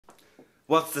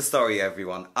What's the story,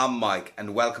 everyone? I'm Mike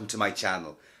and welcome to my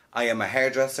channel. I am a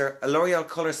hairdresser, a L'Oreal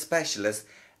colour specialist,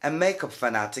 a makeup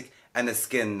fanatic and a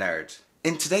skin nerd.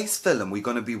 In today's film we're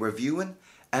going to be reviewing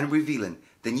and revealing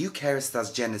the new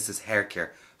Kerastase Genesis hair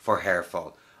care for hair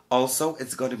fall. Also,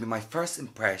 it's going to be my first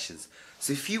impressions.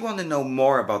 So if you want to know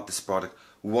more about this product,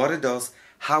 what it does,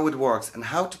 how it works and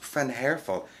how to prevent hair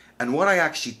fall and what I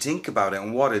actually think about it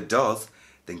and what it does,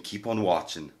 then keep on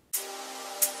watching.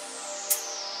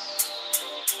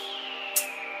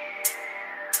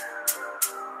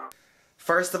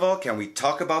 First of all, can we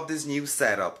talk about this new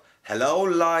setup? Hello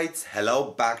lights,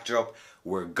 hello backdrop,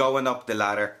 we're going up the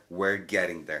ladder, we're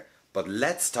getting there. But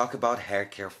let's talk about hair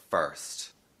care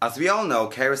first. As we all know,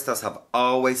 Kerastase have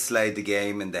always slayed the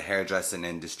game in the hairdressing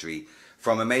industry.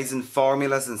 From amazing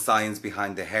formulas and science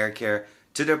behind the hair care,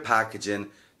 to their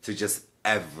packaging, to just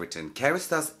everything.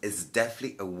 Kerastase is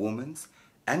definitely a woman's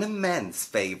and a men's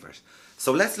favourite.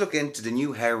 So let's look into the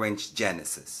new hair range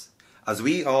Genesis. As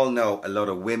we all know, a lot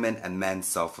of women and men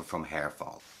suffer from hair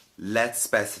fall. Let's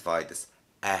specify this.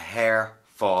 A hair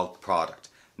fall product.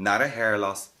 Not a hair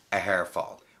loss, a hair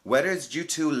fall. Whether it's due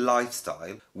to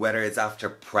lifestyle, whether it's after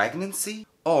pregnancy,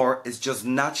 or it's just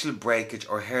natural breakage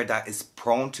or hair that is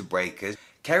prone to breakage,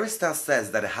 Kerastase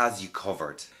says that it has you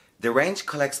covered. The range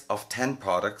collects of 10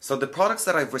 products. So the products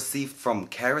that I've received from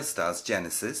Kerastase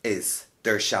Genesis is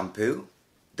their shampoo,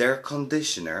 their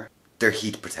conditioner, their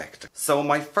heat protector. So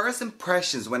my first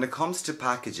impressions when it comes to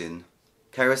packaging,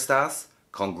 Kerastase,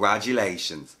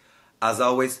 congratulations. As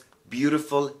always,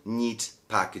 beautiful, neat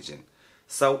packaging.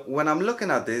 So when I'm looking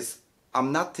at this,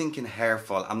 I'm not thinking hair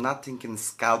fall, I'm not thinking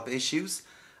scalp issues,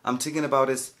 I'm thinking about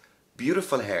this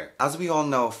beautiful hair. As we all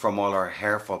know from all our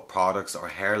hair fall products or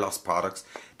hair loss products,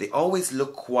 they always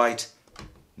look quite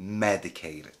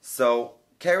medicated. So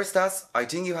Kerastase, I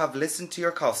think you have listened to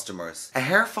your customers. A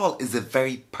hair fall is a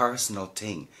very personal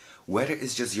thing. Whether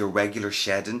it's just your regular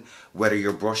shedding, whether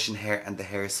you're brushing hair and the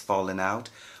hair is falling out,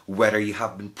 whether you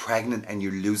have been pregnant and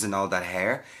you're losing all that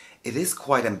hair, it is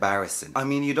quite embarrassing. I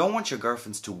mean, you don't want your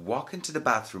girlfriends to walk into the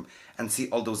bathroom and see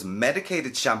all those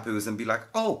medicated shampoos and be like,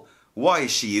 oh, why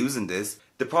is she using this?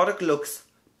 The product looks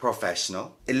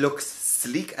professional, it looks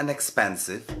sleek and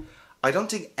expensive. I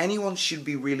don't think anyone should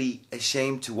be really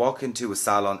ashamed to walk into a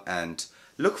salon and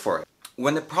look for it.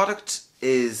 When the product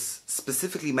is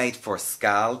specifically made for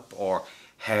scalp or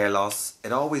hair loss,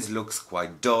 it always looks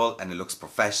quite dull and it looks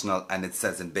professional and it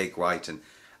says in big writing,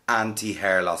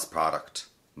 anti-hair loss product.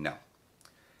 No.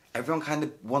 Everyone kind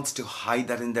of wants to hide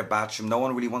that in their bathroom. No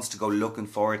one really wants to go looking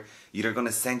for it. You're going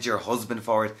to send your husband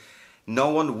for it.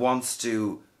 No one wants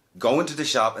to go into the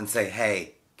shop and say,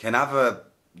 hey, can I have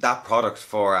that product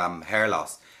for hair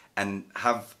loss, and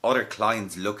have other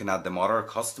clients looking at them, other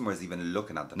customers even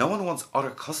looking at them. No one wants other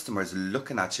customers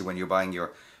looking at you when you're buying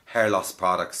your hair loss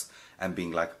products and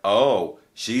being like, oh,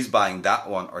 she's buying that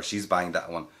one or she's buying that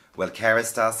one. Well,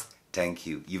 Kerastase, thank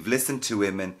you. You've listened to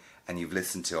women and you've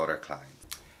listened to other clients.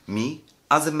 Me,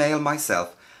 as a male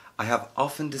myself, I have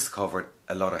often discovered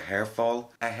a lot of hair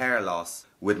fall, a hair loss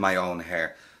with my own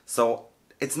hair. So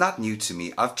it's not new to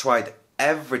me. I've tried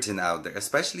everything out there,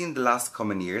 especially in the last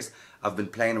coming years. I've been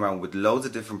playing around with loads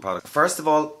of different products. First of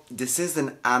all, this is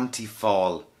an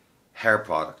anti-fall hair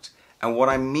product. And what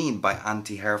I mean by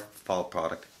anti-hair fall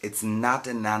product, it's not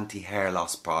an anti-hair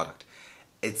loss product.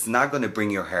 It's not going to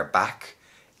bring your hair back.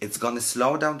 It's going to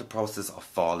slow down the process of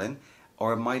falling,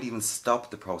 or it might even stop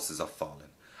the process of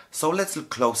falling. So let's look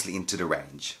closely into the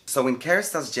range. So in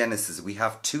Kerastase Genesis, we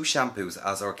have two shampoos,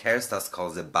 as our Kerastase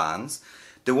calls it, bands.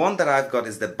 The one that I've got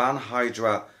is the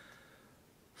Banhydra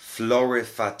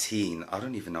Fluorifatine. I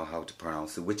don't even know how to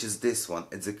pronounce it, which is this one.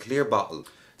 It's a clear bottle.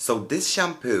 So this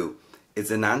shampoo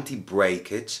is an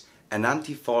anti-breakage, an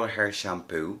anti-fall hair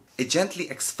shampoo. It gently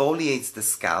exfoliates the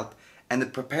scalp and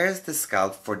it prepares the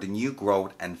scalp for the new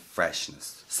growth and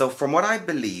freshness. So from what I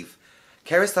believe,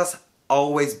 Kerastase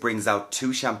always brings out two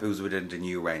shampoos within the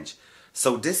new range.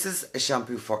 So this is a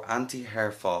shampoo for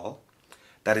anti-hair fall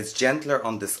that is gentler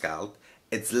on the scalp.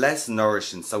 It's less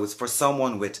nourishing, so it's for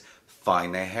someone with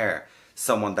finer hair,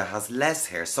 someone that has less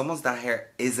hair, someone that hair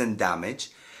isn't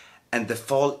damaged, and the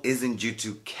fall isn't due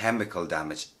to chemical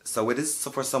damage. So it is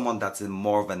for someone that's in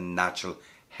more of a natural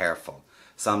hair fall.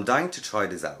 So I'm dying to try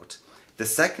this out. The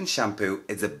second shampoo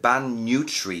is a Ban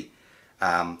Nutri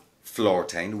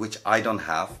Fluorotane, which I don't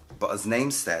have, but as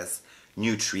name says,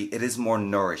 Nutri, it is more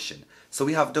nourishing. So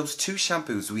we have those two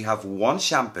shampoos. We have one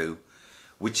shampoo,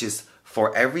 which is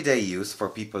for everyday use for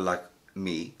people like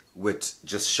me with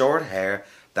just short hair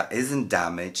that isn't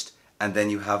damaged, and then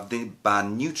you have the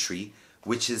Ban Nutri,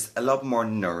 which is a lot more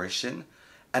nourishing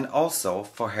and also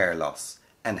for hair loss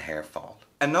and hair fall.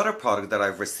 Another product that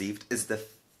I've received is the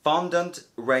Fondant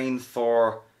Rain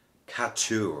for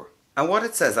Couture. And what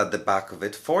it says at the back of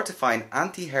it, fortifying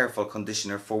anti-hair fall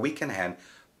conditioner for weakened hair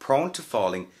prone to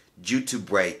falling due to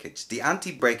breakage. The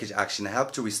anti-breakage action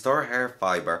helps to restore hair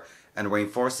fiber and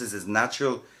reinforces its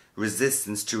natural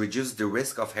resistance to reduce the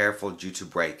risk of hair fall due to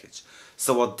breakage.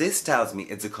 So what this tells me,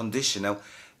 it's a conditioner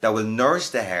that will nourish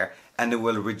the hair and it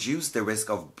will reduce the risk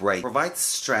of break. Provides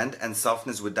strength and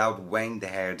softness without weighing the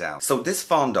hair down. So this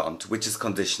fondant, which is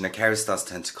conditioner, Kerastase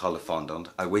tend to call it fondant.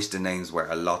 I wish the names were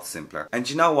a lot simpler. And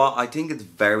you know what? I think it's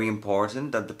very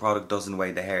important that the product doesn't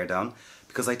weigh the hair down,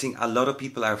 because I think a lot of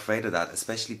people are afraid of that,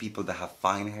 especially people that have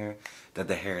fine hair, that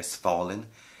the hair is falling.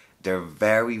 They're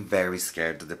very, very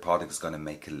scared that the product is going to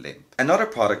make it limp. Another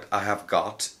product I have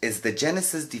got is the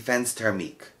Genesis Defense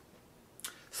Thermique.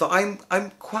 So I'm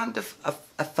quite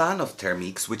a fan of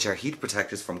thermiques, which are heat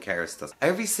protectors from Kerastase.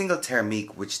 Every single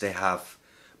thermique which they have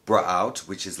brought out,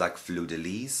 which is like Fleur de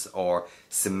Lis or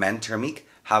Cement Thermique,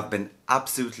 have been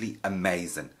absolutely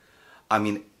amazing. I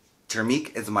mean,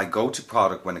 thermique is my go-to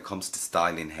product when it comes to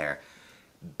styling hair.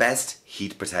 Best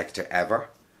heat protector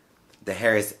ever. The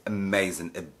hair is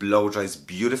amazing. It blow dries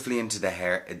beautifully into the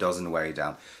hair. It doesn't wear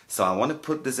down. So I want to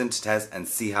put this into test and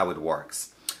see how it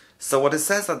works. So what it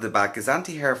says at the back is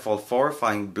anti-hair fall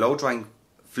fortifying blow drying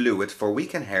fluid for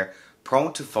weakened hair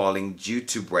prone to falling due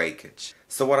to breakage.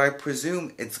 So what I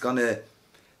presume, it's going to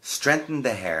strengthen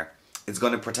the hair. It's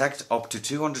going to protect up to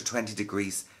 220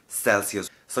 degrees Celsius.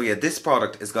 So yeah, this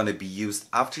product is going to be used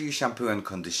after you shampoo and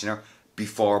conditioner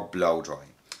before blow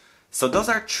drying. So those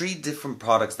are 3 different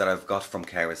products that I've got from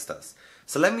Kerastase.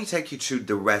 So let me take you through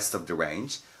the rest of the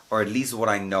range, or at least what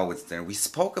I know is there. We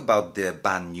spoke about the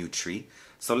Ban Nutri,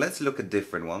 so let's look at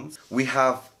different ones. We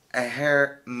have a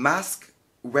hair mask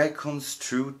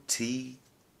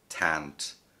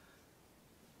reconstructant,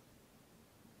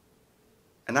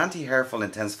 an anti-hair fall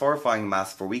intense fortifying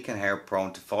mask for weakened hair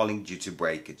prone to falling due to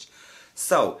breakage.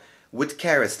 So with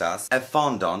Kerastase, a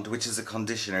fondant, which is a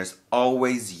conditioner, is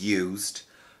always used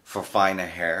for finer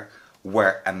hair,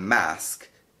 where a mask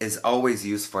is always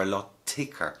used for a lot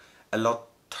thicker, a lot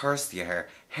thirstier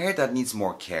hair that needs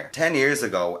more care. 10 years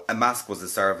ago, a mask was a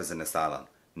service in a salon.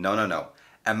 No.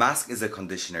 A mask is a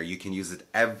conditioner. You can use it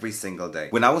every single day.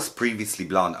 When I was previously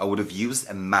blonde, I would have used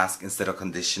a mask instead of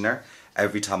conditioner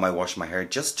every time I wash my hair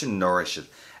just to nourish it.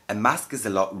 A mask is a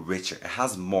lot richer. It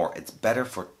has more. It's better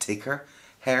for thicker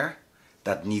hair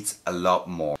that needs a lot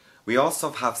more. We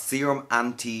also have serum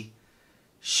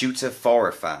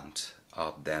anti-Shootaforifant.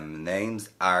 Oh, them names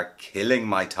are killing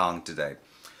my tongue today.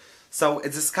 So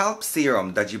it's a scalp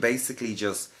serum that you basically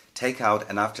just take out,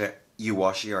 and after you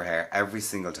wash your hair every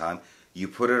single time, you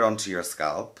put it onto your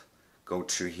scalp, go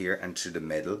through here and through the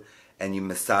middle, and you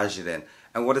massage it in.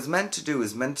 And what it's meant to do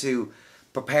is meant to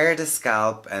prepare the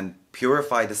scalp and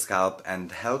purify the scalp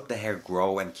and help the hair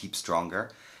grow and keep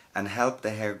stronger and help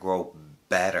the hair grow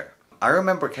better. I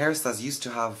remember Kerastase used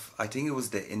to have, I think it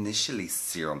was the Initially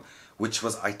serum, which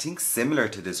was, I think, similar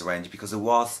to this range because it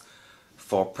was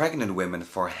for pregnant women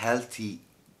for healthy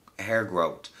hair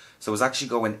growth. So it was actually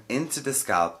going into the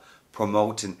scalp,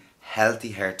 promoting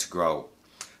healthy hair to grow.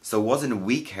 So it wasn't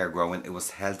weak hair growing, it was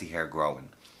healthy hair growing.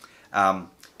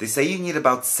 They say you need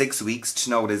about 6 weeks to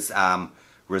notice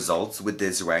results with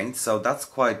this range, so that's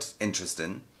quite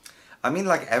interesting. I mean,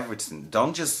 like everything,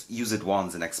 don't just use it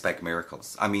once and expect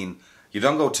miracles. I mean, you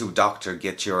don't go to a doctor,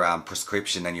 get your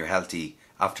prescription and you're healthy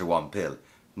after 1 pill.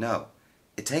 No,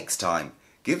 it takes time.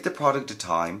 Give the product the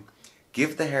time,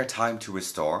 give the hair time to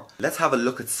restore. Let's have a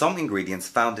look at some ingredients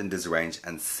found in this range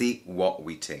and see what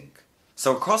we think.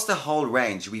 So across the whole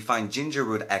range, we find ginger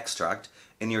root extract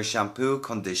in your shampoo,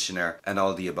 conditioner and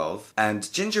all the above. And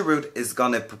ginger root is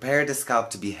going to prepare the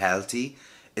scalp to be healthy.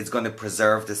 It's going to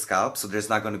preserve the scalp, so there's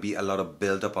not going to be a lot of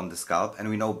buildup on the scalp. And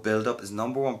we know buildup is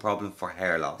 #1 problem for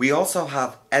hair loss. We also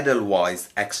have Edelweiss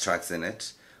extracts in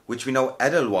it, which we know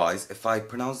Edelweiss, if I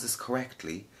pronounce this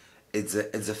correctly, it's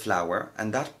a flower,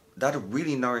 and that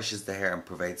really nourishes the hair and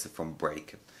prevents it from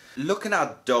breaking. Looking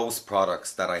at those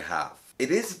products that I have, it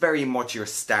is very much your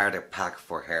starter pack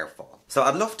for hair fall. So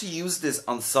I'd love to use this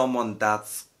on someone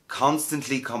that's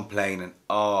constantly complaining,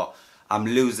 oh, I'm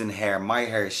losing hair, my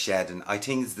hair is shedding, I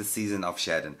think it's the season of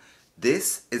shedding.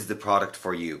 This is the product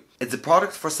for you. It's a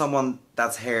product for someone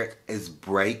that's hair is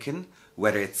breaking,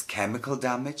 whether it's chemical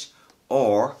damage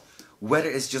or whether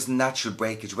it's just natural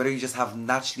breakage, whether you just have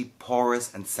naturally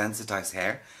porous and sensitized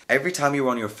hair. Every time you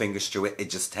run your fingers through it,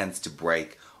 it just tends to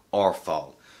break or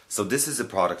fall. So this is a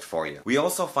product for you. We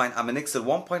also find Aminixil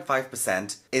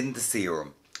 1.5% in the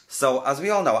serum. So as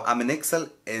we all know, Aminixil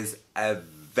is a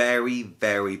very,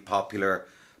 very popular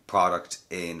product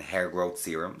in hair growth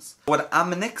serums. What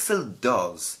Aminixil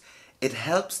does, it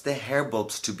helps the hair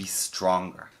bulbs to be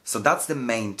stronger. So that's the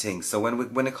main thing. So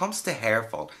when it comes to hair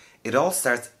fall, it all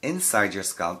starts inside your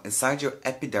scalp, inside your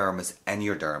epidermis and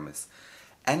your dermis,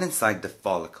 and inside the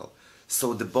follicle.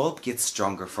 So the bulb gets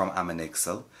stronger from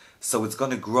Aminixil, so it's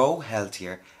going to grow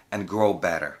healthier and grow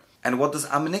better. And what does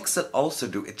Aminixil also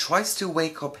do? It tries to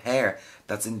wake up hair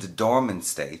that's in the dormant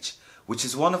stage, which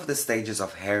is one of the stages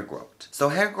of hair growth. So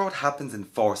hair growth happens in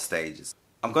 4 stages.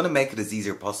 I'm going to make it as easy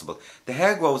as possible. The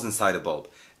hair grows inside a bulb,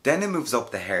 then it moves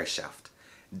up the hair shaft,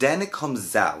 then it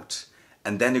comes out,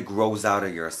 and then it grows out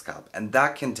of your scalp. And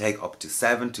that can take up to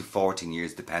 7 to 14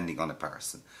 years depending on a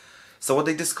person. So what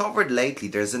they discovered lately,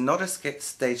 there's another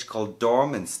stage called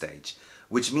dormant stage,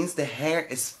 which means the hair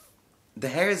is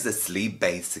asleep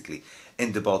basically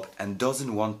in the bulb and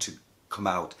doesn't want to come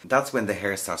out. That's when the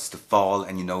hair starts to fall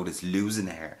and you notice losing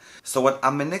hair. So what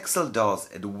Aminixil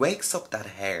does, it wakes up that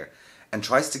hair and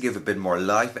tries to give a bit more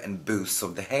life and boost so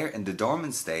the hair in the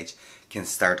dormant stage can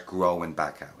start growing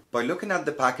back out. By looking at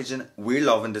the packaging, we're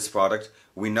loving this product.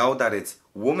 We know that it's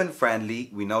woman friendly,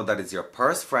 we know that it's your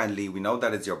purse friendly, we know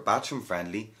that it's your bathroom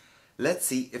friendly. Let's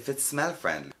see if it's smell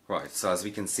friendly. Right, so as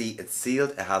we can see, it's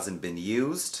sealed, it hasn't been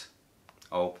used.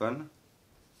 Open.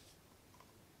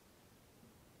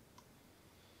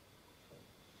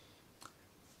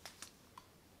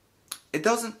 It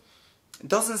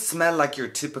doesn't smell like your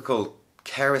typical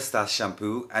Kerastase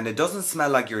shampoo, and it doesn't smell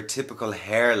like your typical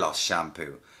hair loss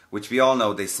shampoo, which we all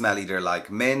know they smell either like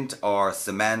mint or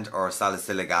cement or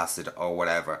salicylic acid or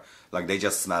whatever. Like they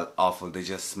just smell awful, they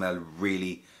just smell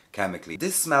really chemically.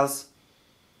 This smells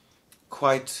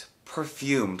quite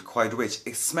perfumed, quite rich.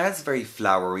 It smells very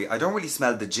flowery. I don't really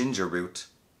smell the ginger root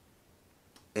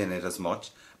in it as much,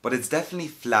 but it's definitely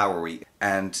flowery.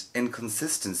 And in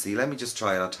consistency, let me just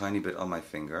try it a tiny bit on my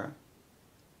finger.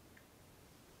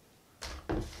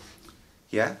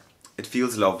 Yeah, it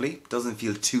feels lovely. Doesn't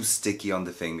feel too sticky on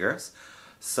the fingers.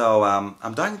 So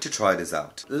I'm dying to try this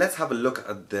out. Let's have a look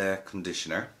at the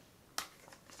conditioner.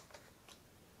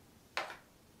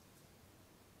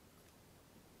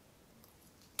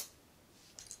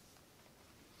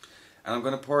 And I'm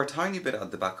going to pour a tiny bit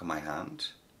at the back of my hand.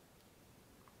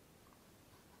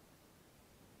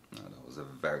 Oh, that was a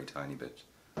very tiny bit.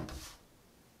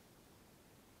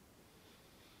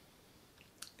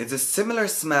 It's a similar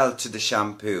smell to the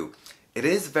shampoo. It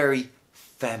is very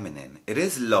feminine. It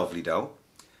is lovely though.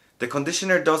 The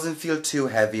conditioner doesn't feel too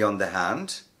heavy on the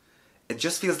hand. It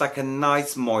just feels like a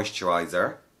nice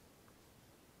moisturizer.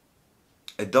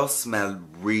 It does smell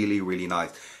really, really nice.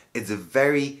 It's a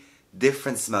very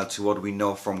different smell to what we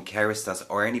know from Kerastase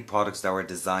or any products that were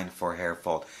designed for hair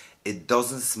fall. It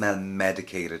doesn't smell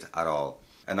medicated at all.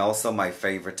 And also my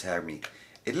favorite technique.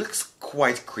 It looks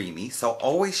quite creamy, so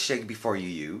always shake before you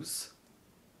use.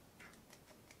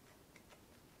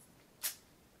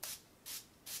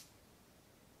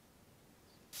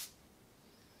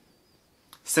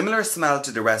 Similar smell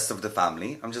to the rest of the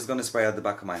family. I'm just going to spray out the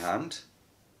back of my hand.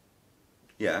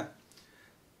 Yeah.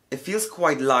 It feels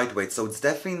quite lightweight, so it's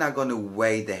definitely not going to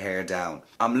weigh the hair down.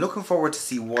 I'm looking forward to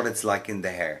see what it's like in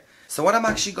the hair. So what I'm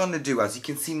actually going to do, as you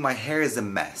can see, my hair is a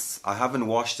mess. I haven't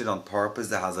washed it on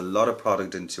purpose. It has a lot of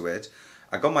product into it.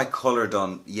 I got my colour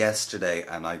done yesterday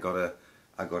and I got a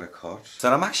cut. So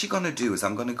what I'm actually going to do is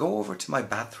I'm going to go over to my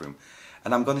bathroom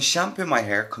and I'm going to shampoo my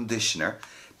hair, conditioner.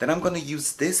 Then I'm going to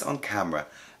use this on camera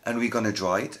and we're going to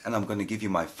dry it and I'm going to give you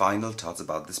my final thoughts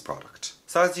about this product.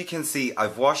 So as you can see,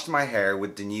 I've washed my hair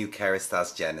with the new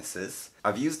Kerastase Genesis.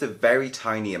 I've used a very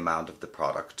tiny amount of the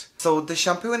product. So the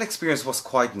shampooing experience was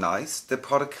quite nice. The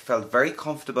product felt very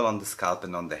comfortable on the scalp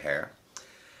and on the hair.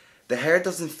 The hair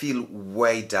doesn't feel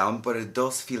weighed down, but it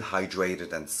does feel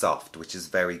hydrated and soft, which is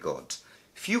very good.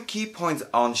 Few key points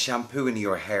on shampooing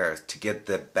your hair to get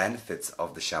the benefits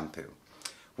of the shampoo.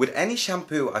 With any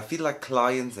shampoo, I feel like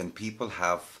clients and people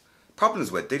have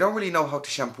problems with. They don't really know how to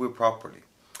shampoo it properly.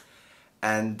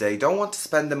 And they don't want to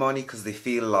spend the money because they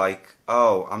feel like,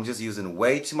 oh, I'm just using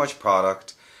way too much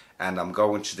product and I'm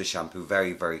going to the shampoo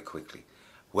very, very quickly.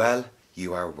 Well,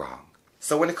 you are wrong.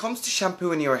 So when it comes to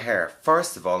shampooing your hair,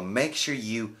 first of all, make sure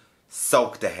you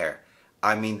soak the hair.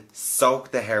 I mean, soak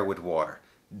the hair with water.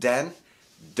 Then,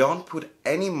 don't put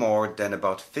any more than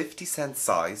about 50-cent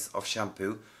size of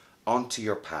shampoo onto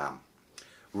your palm.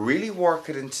 Really work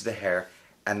it into the hair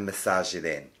and massage it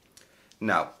in.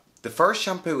 Now, the first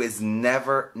shampoo is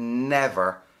never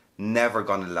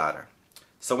gonna lather.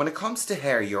 So when it comes to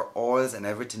hair, your oils and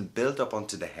everything build up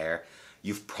onto the hair.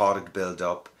 You've product build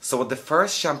up. So what the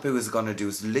first shampoo is gonna do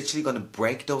is literally gonna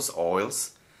break those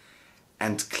oils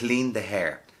and clean the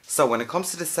hair. So when it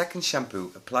comes to the second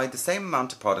shampoo, apply the same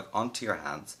amount of product onto your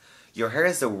hands. Your hair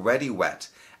is already wet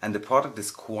and the product is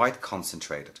quite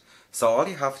concentrated. So all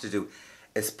you have to do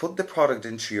is put the product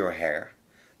into your hair.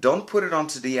 Don't put it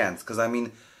onto the ends, because I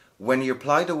mean, when you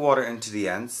apply the water into the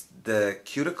ends, the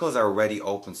cuticles are already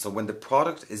open. So when the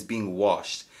product is being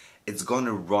washed, it's going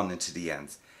to run into the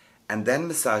ends. And then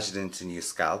massage it into your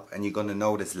scalp and you're going to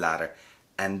notice lather.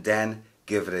 And then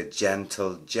give it a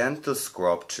gentle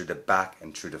scrub through the back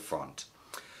and through the front.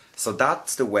 So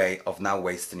that's the way of not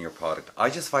wasting your product. I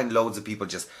just find loads of people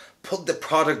just put the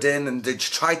product in and they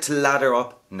try to lather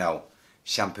up. No,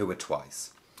 shampoo it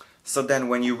twice. So then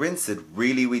when you rinse it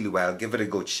really well, give it a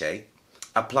good shake,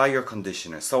 apply your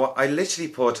conditioner. So I literally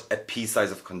put a pea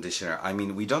size of conditioner. I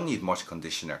mean, we don't need much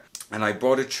conditioner. And I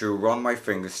brought it through, run my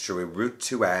fingers through it, root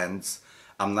to ends.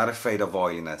 I'm not afraid of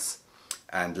oiliness.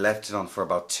 And left it on for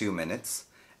about 2 minutes.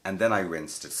 And then I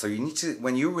rinsed it. So you need to,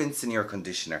 when you rinse in your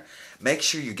conditioner, make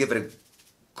sure you give it a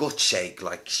good shake.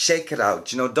 Like, shake it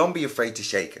out. You know, don't be afraid to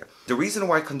shake it. The reason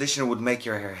why conditioner would make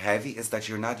your hair heavy is that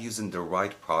you're not using the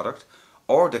right product,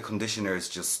 or the conditioner is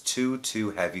just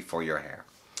too heavy for your hair.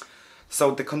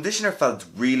 So the conditioner felt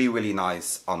really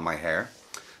nice on my hair.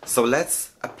 So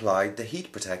let's apply the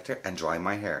heat protector and dry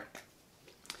my hair.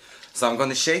 So I'm going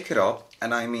to shake it up,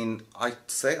 and I mean, I'd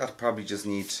say I'd probably just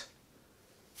need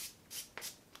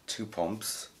 2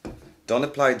 pumps. Don't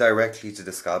apply it directly to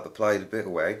the scalp, apply it a bit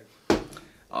away.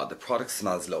 Oh, the product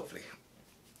smells lovely.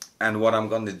 And what I'm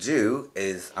going to do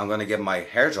is I'm going to get my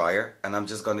hair dryer and I'm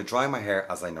just going to dry my hair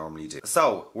as I normally do.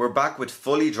 So we're back with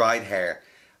fully dried hair.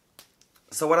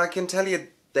 So what I can tell you,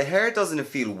 the hair doesn't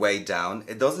feel weighed down,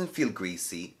 it doesn't feel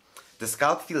greasy, the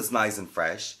scalp feels nice and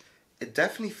fresh, it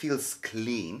definitely feels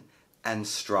clean and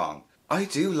strong. I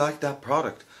do like that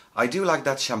product. I do like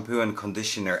that shampoo and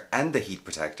conditioner and the heat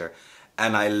protector.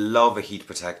 And I love a heat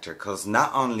protector because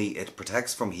not only it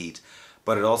protects from heat,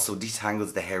 but it also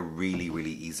detangles the hair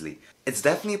really easily. It's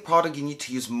definitely a product you need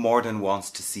to use more than once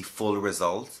to see full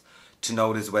results, to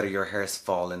notice whether your hair is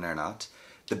falling or not.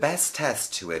 The best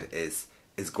test to it is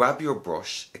grab your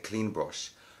brush, a clean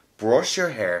brush, brush your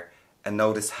hair and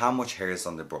notice how much hair is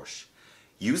on the brush.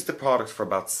 Use the product for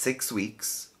about 6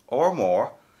 weeks or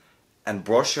more and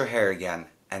brush your hair again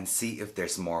and see if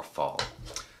there's more fall.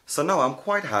 So no, I'm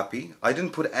quite happy. I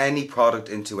didn't put any product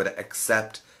into it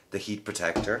except the heat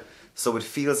protector. So it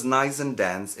feels nice and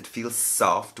dense, it feels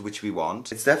soft, which we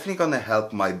want. It's definitely going to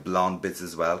help my blonde bits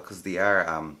as well because they are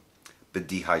a bit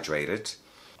dehydrated.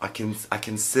 I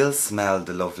can still smell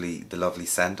the lovely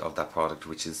scent of that product,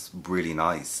 which is really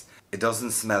nice. It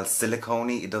doesn't smell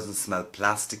silicone-y, it doesn't smell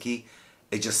plasticky.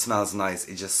 It just smells nice,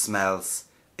 it just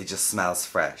smells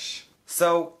fresh.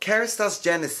 So Kerastase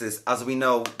Genesis, as we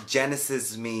know,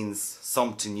 Genesis means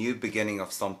something new, beginning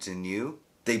of something new.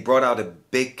 They brought out a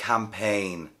big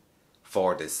campaign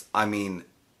for this. I mean,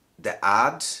 the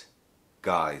ad,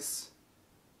 guys,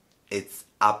 it's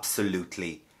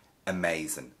absolutely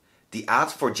amazing. The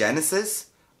ad for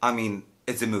Genesis, I mean,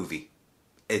 it's a movie.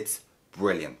 It's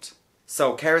brilliant.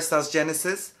 So Kerastase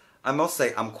Genesis, I must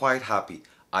say I'm quite happy.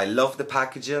 I love the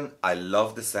packaging, I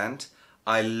love the scent,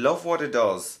 I love what it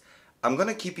does. I'm going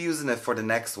to keep using it for the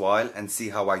next while and see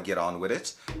how I get on with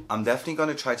it. I'm definitely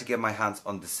going to try to get my hands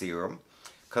on the serum.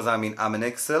 Because I mean, I'm an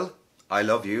Ixil. I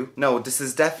love you. No, this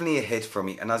is definitely a hit for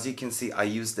me. And as you can see, I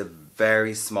used a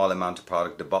very small amount of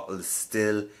product. The bottle is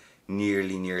still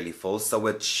nearly full. So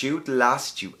it should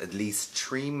last you at least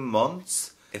 3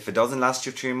 months. If it doesn't last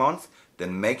you 3 months,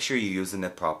 then make sure you're using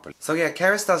it properly. So yeah,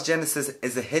 Kerastase Genesis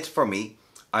is a hit for me.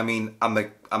 I mean, I'm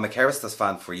a Kerastase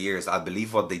fan for years. I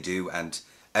believe what they do, and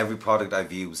every product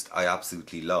I've used, I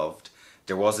absolutely loved.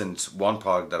 There wasn't one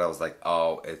product that I was like,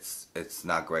 oh, it's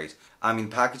not great. I mean,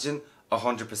 packaging,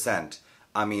 100%.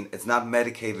 I mean, it's not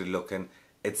medicated looking.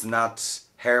 It's not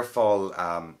hair fall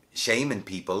shaming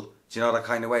people. Do you know that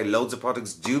kind of way? Loads of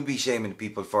products do be shaming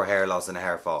people for hair loss and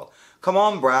hair fall. Come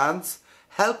on, brands.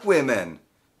 Help women.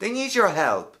 They need your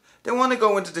help. They want to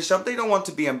go into the shop. They don't want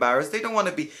to be embarrassed. They don't want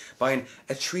to be buying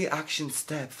a 3-action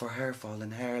step for hair fall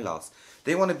and hair loss.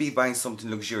 They want to be buying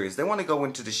something luxurious. They want to go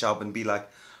into the shop and be like,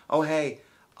 oh hey,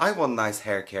 I want nice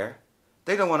hair care.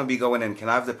 They don't want to be going in, can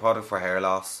I have the product for hair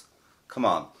loss? Come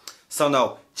on. So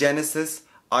no, Genesis,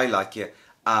 I like it.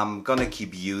 I'm gonna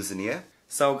keep using it.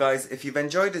 So guys, if you've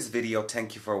enjoyed this video,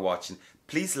 thank you for watching.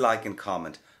 Please like and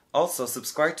comment. Also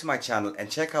subscribe to my channel and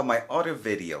check out my other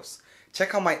videos.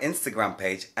 Check out my Instagram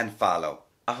page and follow.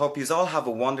 I hope you all have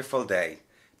a wonderful day.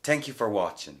 Thank you for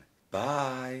watching.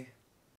 Bye.